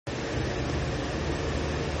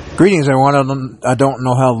Greetings, everyone. I don't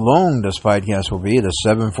know how long this podcast will be. It is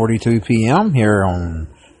 7:42 p.m. here on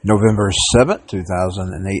November 7th,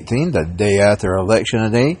 2018, the day after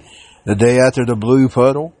Election Day, the day after the blue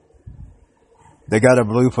puddle. They got a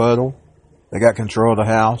blue puddle. They got control of the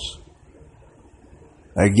House.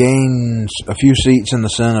 They gained a few seats in the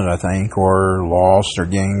Senate, I think, or lost or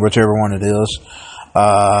gained, whichever one it is.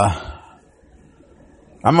 I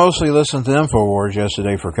mostly listened to InfoWars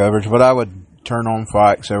yesterday for coverage, but I would turn on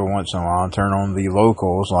Fox every once in a while, turn on the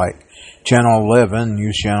locals like Channel 11,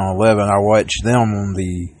 News Channel 11. I watch them on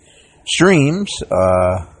the streams.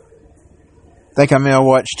 I think I may have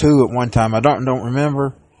watched two at one time. I don't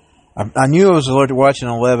remember. I knew I was watching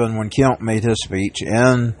 11 when Kemp made his speech,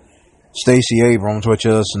 and Stacey Abrams, which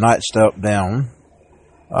is not stepped down.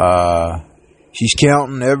 She's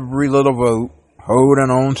counting every little vote,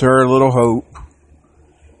 holding on to her little hope.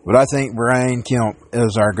 But I think Brian Kemp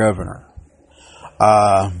is our governor.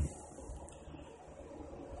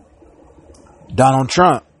 Donald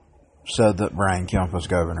Trump said that Brian Kemp was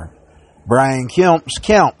governor. Brian Kemp's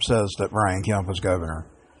Kemp says that Brian Kemp is governor.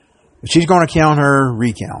 She's going to count her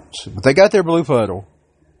recounts. But they got their blue puddle.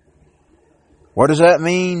 What does that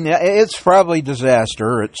mean? It's probably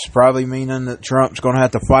disaster. It's probably meaning that Trump's going to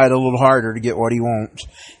have to fight a little harder to get what he wants.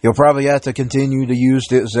 He'll probably have to continue to use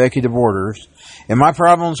the executive orders. And my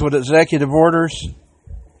problems with executive orders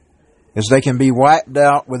is they can be wiped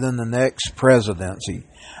out within the next presidency.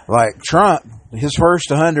 Like Trump, his first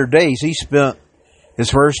 100 days, he spent his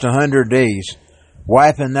first 100 days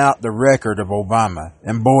wiping out the record of Obama.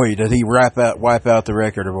 And boy, did he wipe out the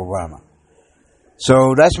record of Obama.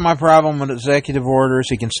 So that's my problem with executive orders.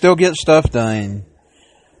 He can still get stuff done,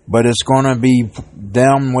 but it's going to be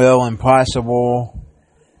damn well impossible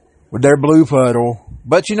with their blue puddle.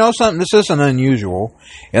 But you know something? This isn't unusual,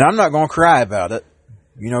 and I'm not going to cry about it.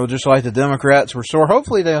 You know, just like the Democrats were sore.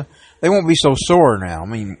 Hopefully they won't be so sore now. I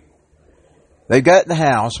mean, they've got the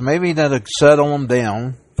House. Maybe that'll settle them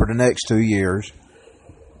down for the next 2 years.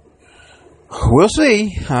 We'll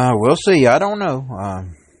see. We'll see. I don't know.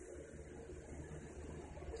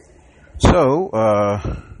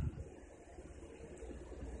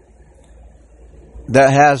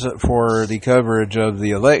 That has it for the coverage of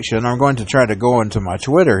the election. I'm going to try to go into my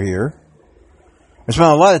Twitter here. There's been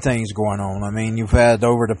a lot of things going on. I mean, you've had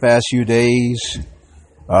over the past few days,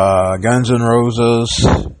 Guns N' Roses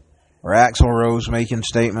or Axl Rose making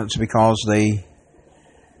statements because they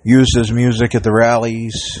used his music at the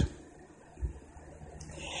rallies.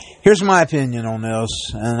 Here's my opinion on this,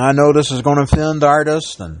 and I know this is going to offend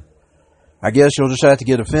artists, and I guess you'll just have to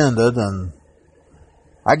get offended, and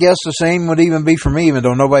I guess the same would even be for me, even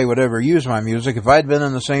though nobody would ever use my music. If I'd been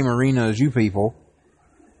in the same arena as you people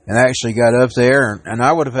and actually got up there, and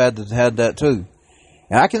I would have had that too.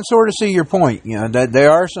 And I can sort of see your point, you know, that there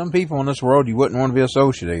are some people in this world you wouldn't want to be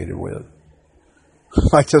associated with.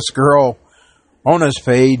 Like this girl on this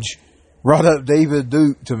page brought up David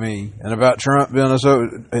Duke to me, and about Trump being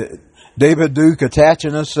David Duke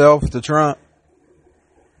attaching himself to Trump.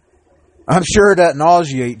 I'm sure that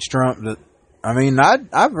nauseates Trump.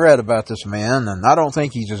 I've read about this man, and I don't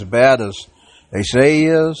think he's as bad as they say he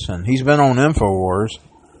is. And he's been on InfoWars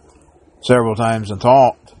several times and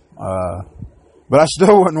talked. But I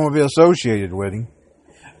still wouldn't want to be associated with him.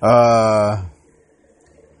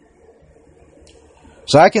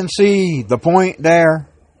 So I can see the point there.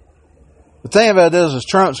 The thing about it is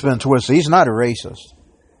Trump's been twisted. He's not a racist.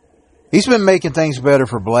 He's been making things better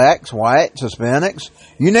for blacks, whites, Hispanics,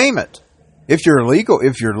 you name it. If you're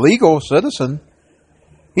legal citizen,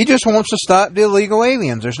 he just wants to stop the illegal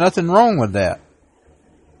aliens. There's nothing wrong with that.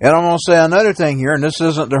 And I'm going to say another thing here, and this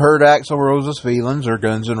isn't to hurt Axl Rose's feelings or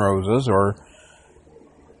Guns N' Roses or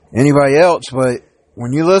anybody else, but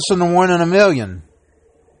when you listen to 1 in a Million,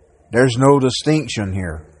 there's no distinction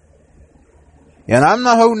here. And I'm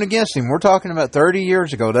not holding against him. We're talking about 30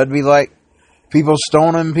 years ago. That'd be like people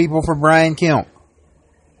stoning people for Brian Kemp.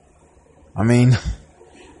 I mean,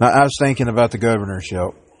 I was thinking about the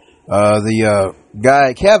governorship. The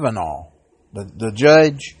guy, Kavanaugh, the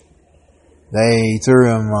judge, they threw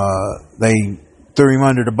him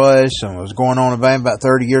under the bus and was going on about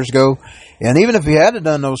 30 years ago. And even if he had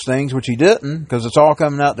done those things, which he didn't, because it's all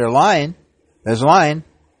coming out there lying,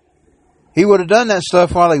 he would have done that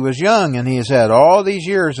stuff while he was young, and he has had all these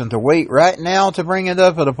years, and to wait right now to bring it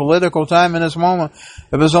up at a political time in this moment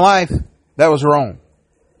of his life, that was wrong.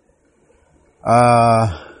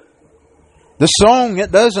 The song,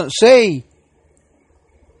 it doesn't say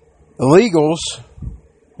illegals,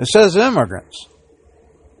 it says immigrants.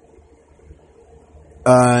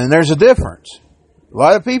 And there's a difference. A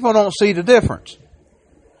lot of people don't see the difference.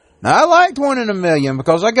 Now, I liked 1 in a Million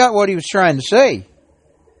because I got what he was trying to say.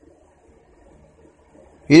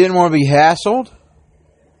 He didn't want to be hassled.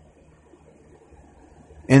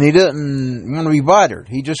 And he didn't want to be bothered.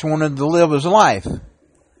 He just wanted to live his life.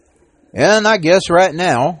 And I guess right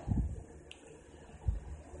now,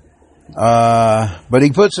 but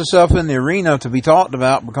he puts himself in the arena to be talked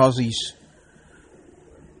about because he's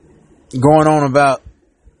going on about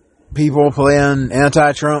people playing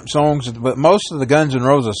anti-Trump songs. But most of the Guns N'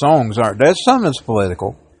 Roses songs aren't. There's some that's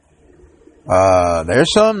political.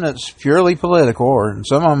 There's some that's purely political, or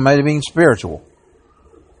some of them may have been spiritual.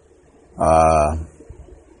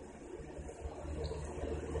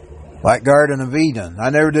 Like Garden of Eden. I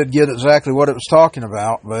never did get exactly what it was talking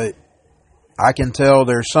about, but I can tell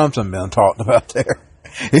there's something being talked about there,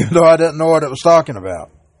 even though I didn't know what it was talking about.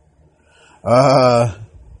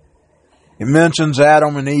 It mentions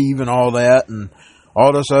Adam and Eve and all that, and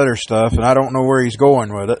all this other stuff, and I don't know where he's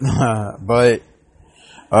going with it, but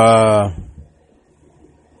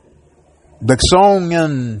the song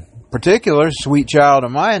in particular, Sweet Child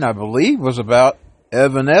of Mine, I believe, was about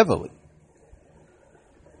Evan Everly.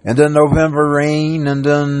 And then November Rain, and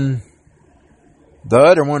then the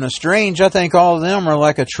other one is Strange. I think all of them are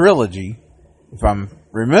like a trilogy, if I'm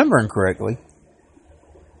remembering correctly.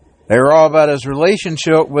 They were all about his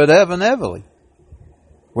relationship with Evan Everly,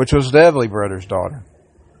 which was the Everly brothers' daughter.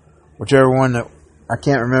 Whichever one that, I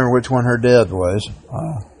can't remember which one her dad was.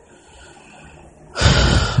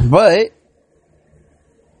 But,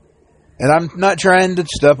 and I'm not trying to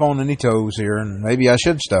step on any toes here, and maybe I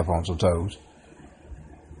should step on some toes.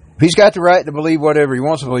 He's got the right to believe whatever he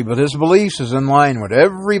wants to believe, but his beliefs is in line with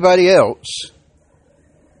everybody else.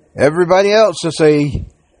 Everybody else is a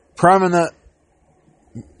prominent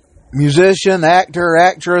musician, actor,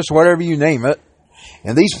 actress, whatever you name it.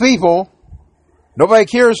 And these people, nobody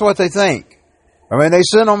cares what they think. I mean, they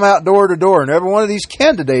send them out door to door, and every one of these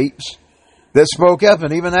candidates that spoke up,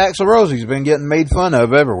 and even Axl Rosie's been getting made fun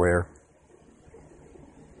of everywhere.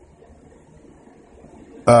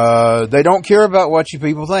 They don't care about what you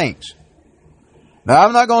people thinks. Now,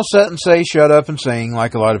 I'm not going to sit and say shut up and sing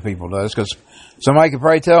like a lot of people does, because somebody could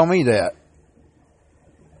probably tell me that.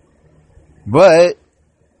 But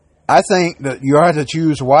I think that you have to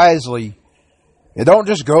choose wisely. And don't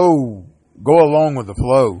just go along with the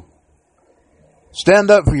flow. Stand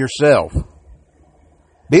up for yourself.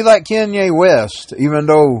 Be like Kanye West. Even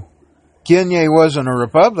though Kanye wasn't a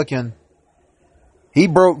Republican, he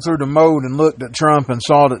broke through the mold and looked at Trump and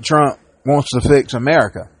saw that Trump wants to fix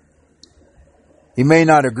America. He may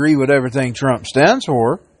not agree with everything Trump stands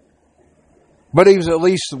for, but he was at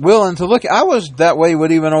least willing to look. I was that way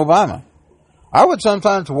with even Obama. I would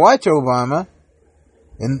sometimes watch Obama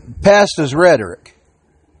and past his rhetoric.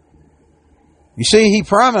 You see, he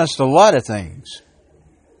promised a lot of things,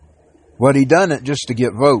 but he done it just to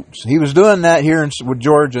get votes. He was doing that here with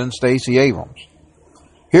Georgia and Stacey Abrams.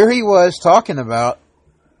 Here he was talking about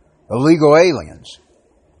illegal aliens.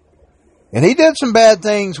 And he did some bad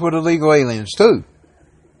things with illegal aliens too.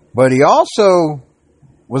 But he also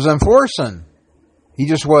was enforcing. He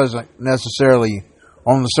just wasn't necessarily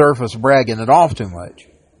on the surface bragging it off too much.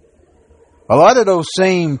 A lot of those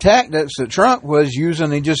same tactics that Trump was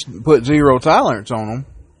using, he just put zero tolerance on them,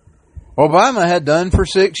 Obama had done for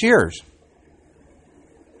 6 years.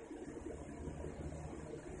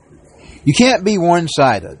 You can't be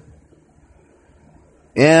one-sided.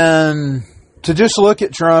 And to just look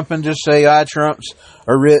at Trump and just say, Trump's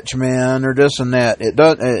a rich man or this and that, it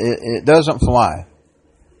doesn't fly.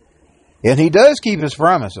 And he does keep his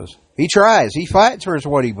promises. He tries. He fights for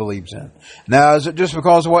what he believes in. Now, is it just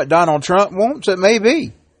because of what Donald Trump wants? It may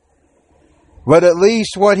be. But at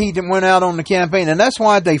least what he went out on the campaign, and that's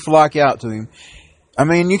why they flock out to him. I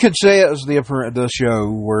mean, you could say it was the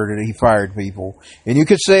show where he fired people. And you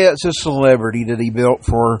could say it's a celebrity that he built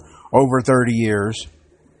for over 30 years.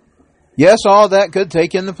 Yes, all that could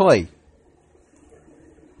take into play.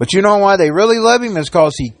 But you know why they really love him is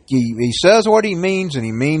because he says what he means and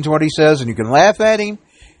he means what he says, and you can laugh at him.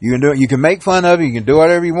 You can do it. You can make fun of him. You can do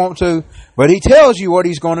whatever you want to. But he tells you what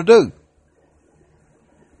he's going to do.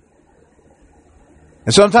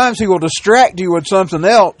 And sometimes he will distract you with something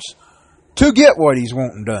else to get what he's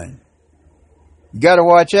wanting done. You got to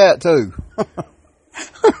watch that too.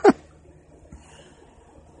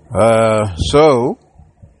 So,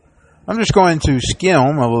 I'm just going to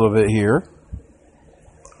skim a little bit here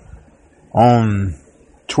on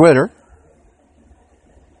Twitter.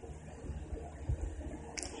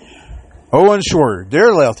 Owen Shorter,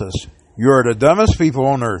 dear leftists, you are the dumbest people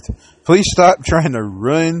on earth. Please stop trying to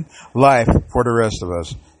ruin life for the rest of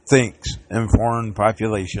us. Thanks, informed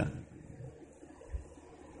population.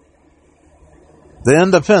 The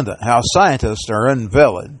Independent, how scientists are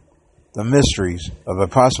unveiling the mysteries of a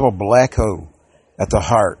possible black hole at the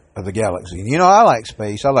heart of the galaxy. And you know, I like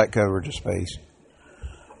space. I like coverage of space.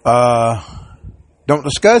 Don't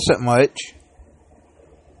discuss it much.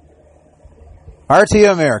 RT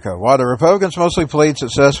America. While the Republicans mostly played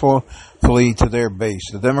successfully to their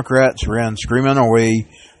base, the Democrats ran screaming away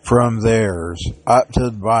from theirs,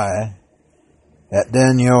 opted by at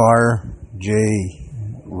Danielle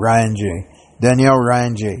Ryan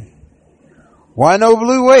J. Why no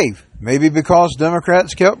blue wave? Maybe because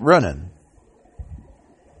Democrats kept running.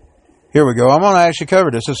 Here we go. I'm going to actually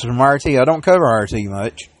cover this. This is from RT. I don't cover RT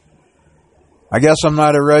much. I guess I'm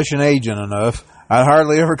not a Russian agent enough. I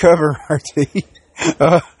hardly ever cover RT.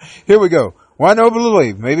 Here we go. Why no blue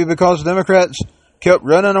wave? Maybe because Democrats kept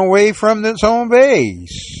running away from its own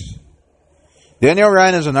base. Danielle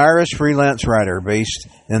Ryan is an Irish freelance writer based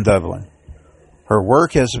in Dublin. Her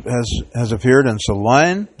work has appeared in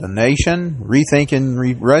Salon, The Nation, Rethinking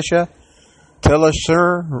Russia,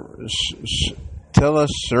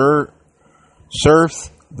 Surf,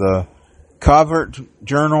 The Covert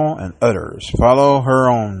Journal, and others. Follow her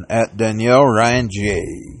on at Danielle Ryan J.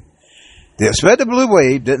 The expected blue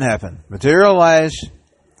wave didn't happen. The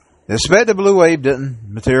expected blue wave didn't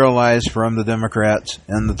materialize from the Democrats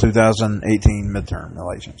in the 2018 midterm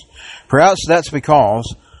elections. Perhaps that's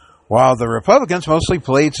because while the Republicans mostly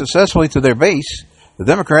played successfully to their base, the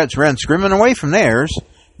Democrats ran screaming away from theirs.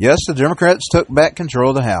 Yes, the Democrats took back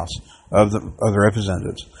control of the House of the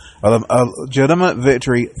Representatives, a legitimate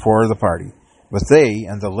victory for the party. But they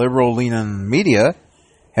and the liberal-leaning media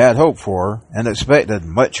had hoped for and expected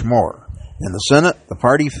much more. In the Senate, the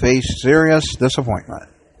party faced serious disappointment,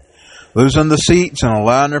 losing the seats and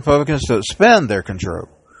allowing Republicans to expand their control.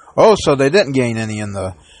 Oh, so they didn't gain any in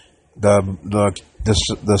the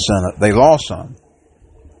Senate. They lost some.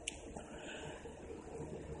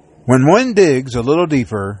 When one digs a little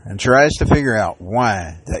deeper and tries to figure out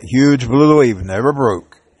why that huge blue wave never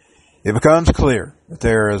broke, it becomes clear that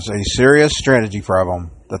there is a serious strategy problem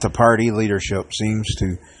that the party leadership seems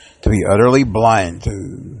to be utterly blind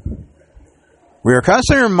to. We are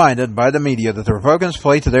constantly reminded by the media that the Republicans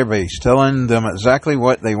play to their base, telling them exactly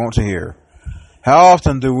what they want to hear. How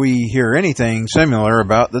often do we hear anything similar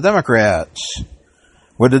about the Democrats?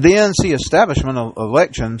 Would the DNC establishment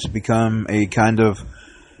elections become a kind of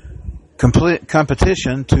complete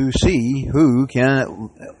competition to see who can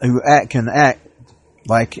act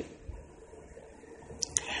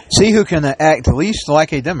least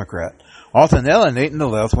like a Democrat, often alienating the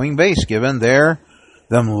left-wing base, given them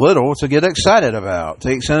little to get excited about?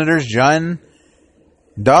 Take Senators John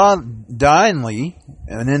Dineley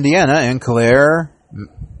in Indiana and Claire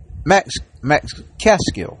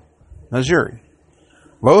McCaskill, Missouri.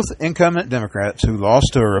 Both incumbent Democrats who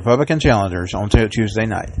lost to Republican challengers on Tuesday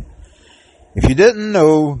night. If you didn't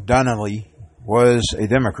know Donnelly was a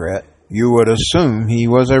Democrat, you would assume he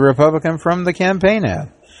was a Republican from the campaign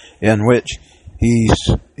ad, in which he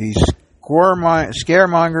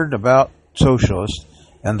scaremongered about socialists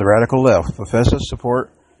and the radical left, professes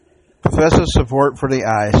support for the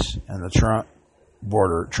ICE and the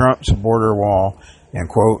Trump's border wall, and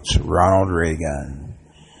quotes Ronald Reagan.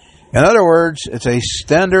 In other words, it's a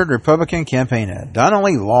standard Republican campaign ad.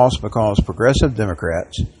 Donnelly lost because progressive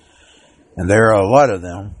Democrats, and there are a lot of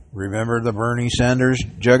them, remember the Bernie Sanders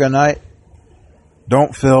juggernaut,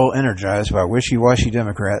 don't feel energized by wishy-washy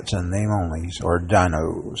Democrats and name-onlys or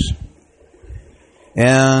dinos.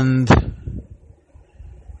 And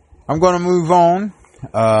I'm going to move on.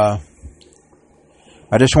 I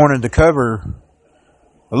just wanted to cover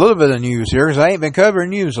a little bit of news here because I ain't been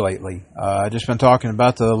covering news lately. I've just been talking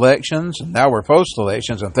about the elections, and now we're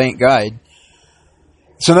post-elections, and thank God.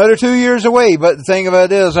 It's another 2 years away, but the thing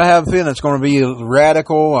about it is I have a feeling it's going to be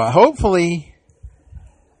radical. Hopefully.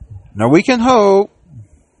 Now, we can hope.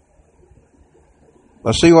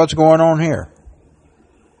 Let's see what's going on here.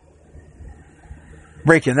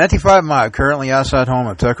 Breaking 95 Mob, currently outside home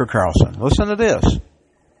of Tucker Carlson. Listen to this.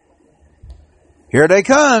 Here they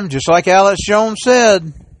come, just like Alex Jones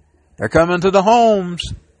said. They're coming to the homes.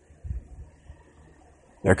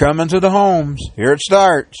 They're coming to the homes. Here it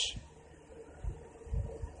starts.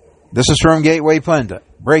 This is from Gateway Pundit.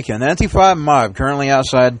 Breaking Antifa mob currently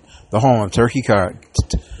outside the home of Tucker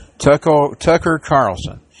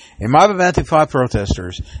Carlson. A mob of Antifa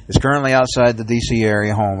protesters is currently outside the D.C.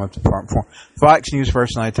 area home of Fox News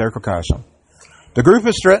personality Tucker Carlson. The group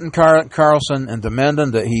has threatened Carlson and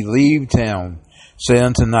demanding that he leave town,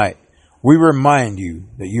 saying tonight, "We remind you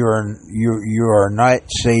that you are not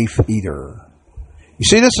safe either." You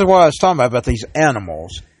see, this is what I was talking about these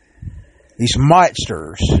animals, these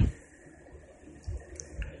monsters.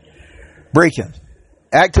 Break-in.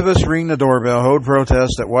 Activists ring the doorbell, hold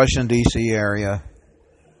protest at Washington, D.C. area.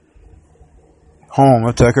 Home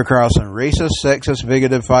of Tucker Carlson. Racist, sexist,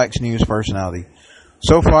 bigoted Fox News personality.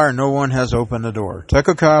 So far, no one has opened the door.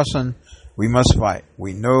 Tucker Carlson, we must fight.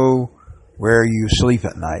 We know where you sleep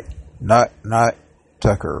at night. Not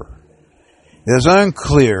Tucker. It is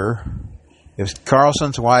unclear if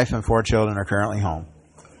Carlson's wife and 4 children are currently home.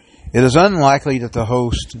 It is unlikely that the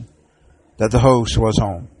host was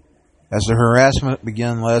home, as the harassment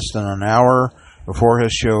began less than an hour before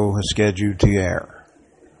his show is scheduled to air.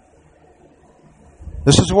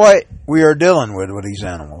 This is what we are dealing with these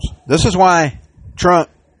animals. This is why Trump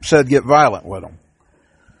said get violent with them.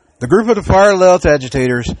 The group of the far-left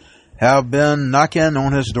agitators have been knocking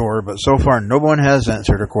on his door, but so far no one has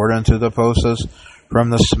answered, according to the posts from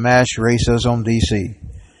the Smash Racism DC.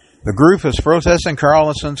 The group is protesting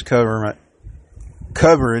Carlson's coverage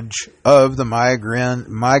of the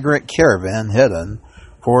migrant caravan heading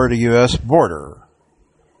for the U.S. border.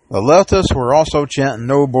 The leftists were also chanting,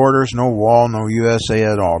 no borders, no wall, no USA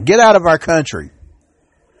at all. Get out of our country.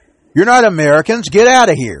 You're not Americans. Get out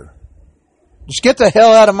of here. Just get the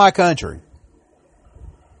hell out of my country.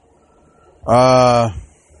 So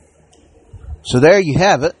there you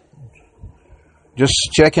have it. Just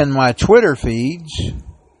checking my Twitter feeds.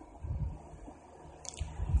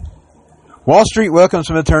 Wall Street welcomes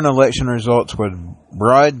midterm election results with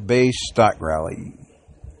broad-based stock rally.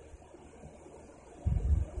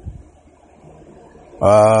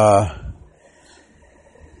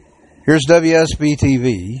 Here's WSB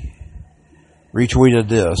TV. Retweeted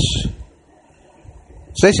this.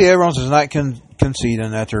 Stacey Abrams is not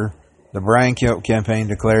conceding after the Brian Kemp campaign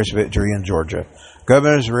declares victory in Georgia.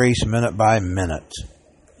 Governor's race minute by minute.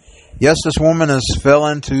 Yes, this woman is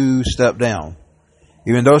failing to step down,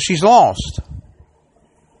 even though she's lost.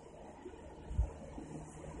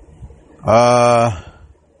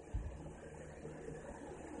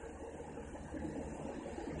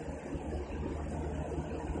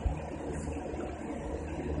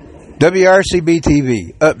 WRCB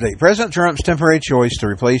TV update. President Trump's temporary choice to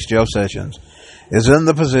replace Jeff Sessions is in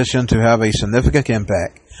the position to have a significant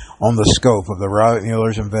impact on the scope of the Robert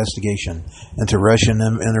Mueller's investigation into Russian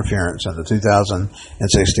interference in the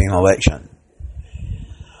 2016 election.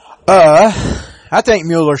 I think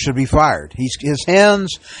Mueller should be fired. His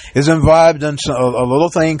hands is imbibed in a little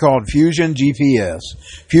thing called Fusion GPS.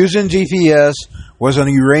 Fusion GPS was an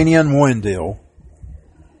Iranian win deal.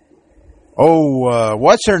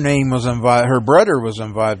 What's her name was involved? Her brother was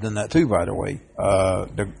involved in that too, by the way.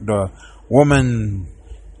 The woman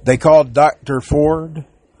they called Dr. Ford,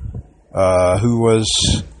 who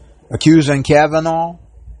was accusing Kavanaugh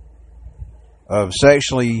of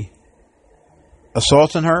sexually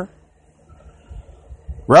assaulting her.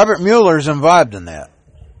 Robert Mueller's involved in that.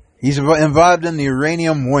 He's involved in the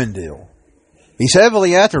uranium win deal. He's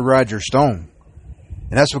heavily after Roger Stone.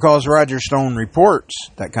 And that's because Roger Stone reports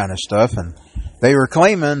that kind of stuff. And they were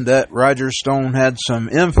claiming that Roger Stone had some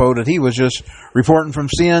info that he was just reporting from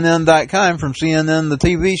CNN.com, from CNN, the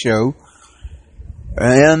TV show,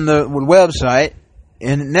 and the website.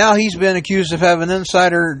 And now he's been accused of having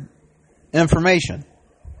insider information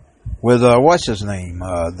with, what's his name?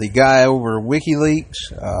 The guy over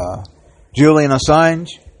WikiLeaks, Julian Assange.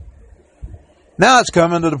 Now it's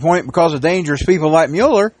coming to the point, because of dangerous people like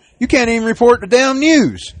Mueller, you can't even report the damn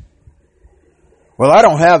news. Well, I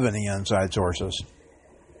don't have any inside sources.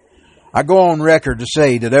 I go on record to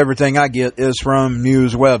say that everything I get is from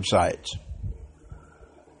news websites.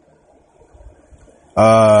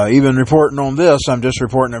 Even reporting on this, I'm just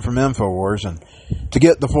reporting it from InfoWars. And to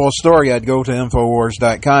get the full story, I'd go to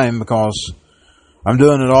Infowars.com, because I'm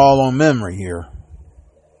doing it all on memory here.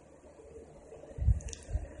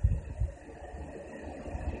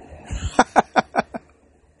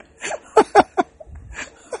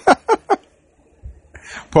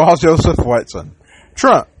 Paul Joseph Watson.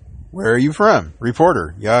 Trump, where are you from?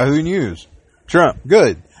 Reporter, Yahoo News. Trump,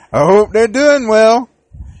 good. I hope they're doing well.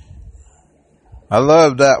 I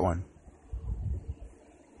love that one.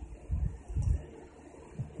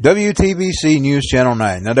 WTBC News Channel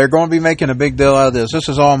 9. Now, they're going to be making a big deal out of this. This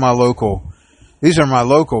is all my local. These are my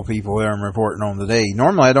local people that I'm reporting on today.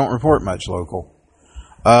 Normally, I don't report much local.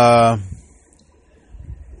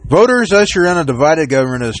 Voters usher in a divided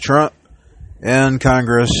government as Trump and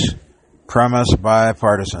Congress promise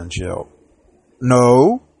bipartisanship.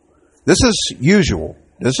 No, this is usual.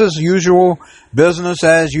 This is usual business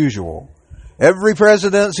as usual. Every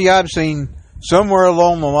presidency I've seen, somewhere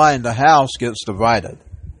along the line, the House gets divided.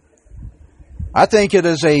 I think it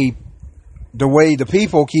is the way the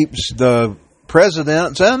people keeps the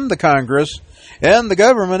presidents and the Congress and the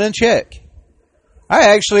government in check.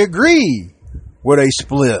 I actually agree with a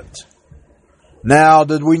split. Now,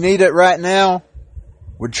 did we need it right now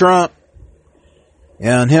with Trump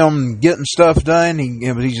and him getting stuff done?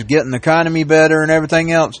 He's getting the economy better and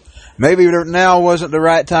everything else. Maybe now wasn't the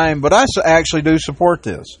right time, but I actually do support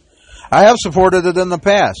this. I have supported it in the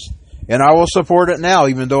past, and I will support it now,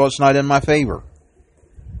 even though it's not in my favor.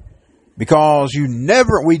 Because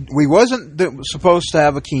we wasn't supposed to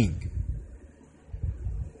have a king.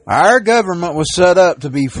 Our government was set up to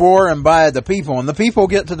be for and by the people, and the people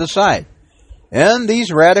get to decide. And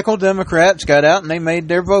these radical Democrats got out and they made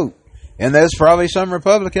their vote. And there's probably some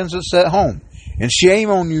Republicans that sat home. And shame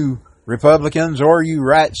on you Republicans or you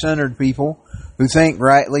right-centered people who think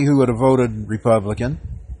rightly who would have voted Republican.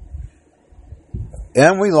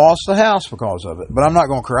 And we lost the House because of it. But I'm not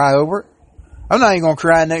going to cry over it. I'm not even going to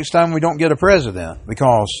cry next time we don't get a president,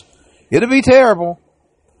 because it'll be terrible.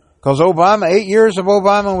 Because 8 years of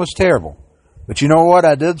Obama was terrible. But you know what?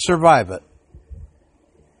 I did survive it.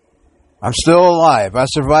 I'm still alive. I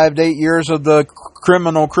survived 8 years of the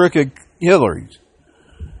criminal crooked Hillary.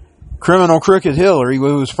 Criminal crooked Hillary,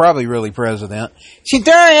 who was probably really president. She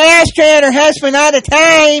threw an ashtray at her husband all the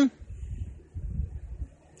time.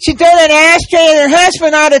 She threw an ashtray at her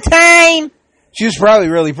husband all the time. She was probably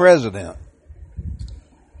really president.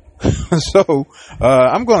 So,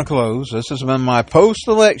 I'm going to close. This has been my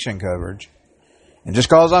post-election coverage. And just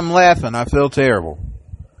because I'm laughing, I feel terrible.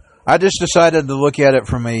 I just decided to look at it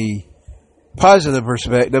from a positive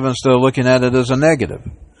perspective instead of looking at it as a negative.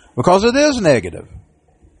 Because it is negative.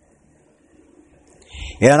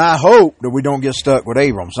 And I hope that we don't get stuck with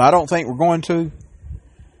Abrams. I don't think we're going to.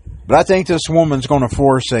 But I think this woman's going to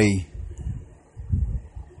force a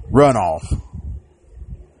runoff.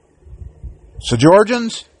 So,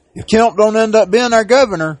 Georgians, if Kemp don't end up being our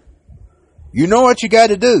governor, you know what you got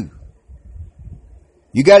to do.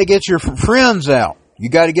 You got to get your friends out. You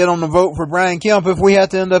got to get on the vote for Brian Kemp if we have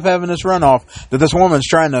to end up having this runoff that this woman's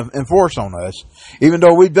trying to enforce on us. Even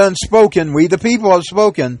though we've done spoken, we the people have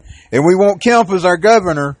spoken, and we want Kemp as our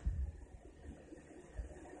governor.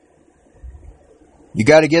 You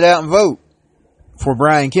got to get out and vote for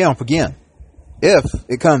Brian Kemp again. If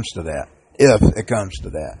it comes to that. If it comes to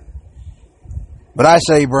that. But I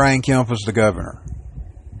say Brian Kemp is the governor.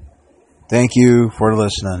 Thank you for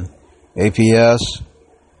listening. APS.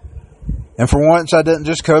 And for once, I didn't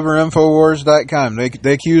just cover Infowars.com.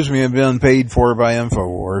 They accuse me of being paid for by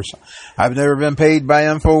Infowars. I've never been paid by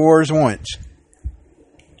Infowars once.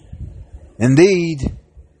 Indeed,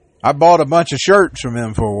 I bought a bunch of shirts from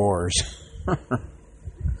Infowars.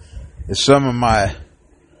 It's some of my...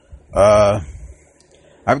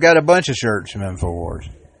 I've got a bunch of shirts from Infowars.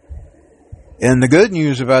 And the good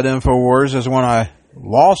news about Infowars is when I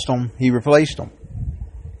lost them, he replaced them.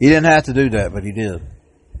 He didn't have to do that, but he did.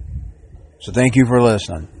 So thank you for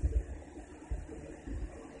listening.